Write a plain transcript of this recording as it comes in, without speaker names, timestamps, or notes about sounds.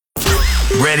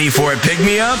Ready for a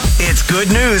pick-me-up? It's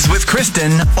Good News with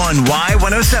Kristen on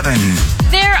Y107.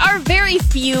 There are very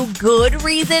few good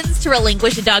reasons to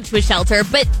relinquish a dog to a shelter,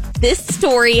 but this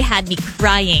story had me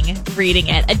crying reading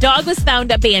it. A dog was found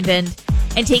abandoned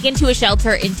and taken to a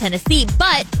shelter in Tennessee,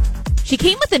 but she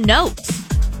came with a note.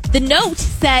 The note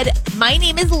said, "My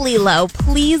name is Lilo.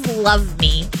 Please love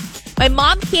me. My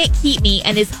mom can't keep me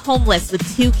and is homeless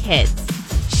with 2 kids.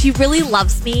 She really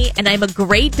loves me, and I'm a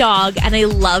great dog, and I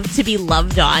love to be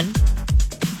loved on."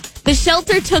 The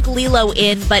shelter took Lilo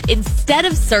in, but instead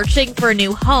of searching for a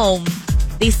new home,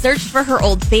 they searched for her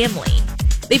old family.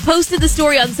 They posted the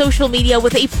story on social media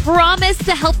with a promise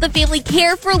to help the family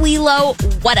care for Lilo,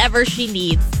 whatever she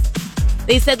needs.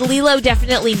 They said, "Lilo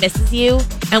definitely misses you,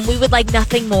 and we would like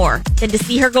nothing more than to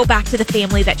see her go back to the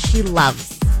family that she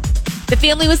loves." The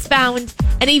family was found,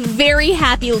 and a very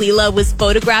happy Lilo was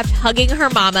photographed hugging her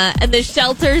mama, and the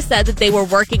shelter said that they were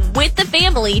working with the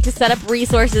family to set up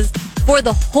resources for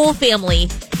the whole family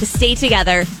to stay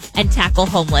together and tackle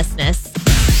homelessness.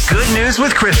 Good News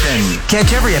with Kristen.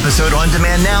 Catch every episode on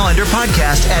demand now under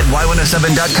podcast at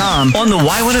Y107.com, on the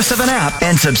Y107 app,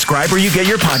 and subscribe where you get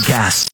your podcasts.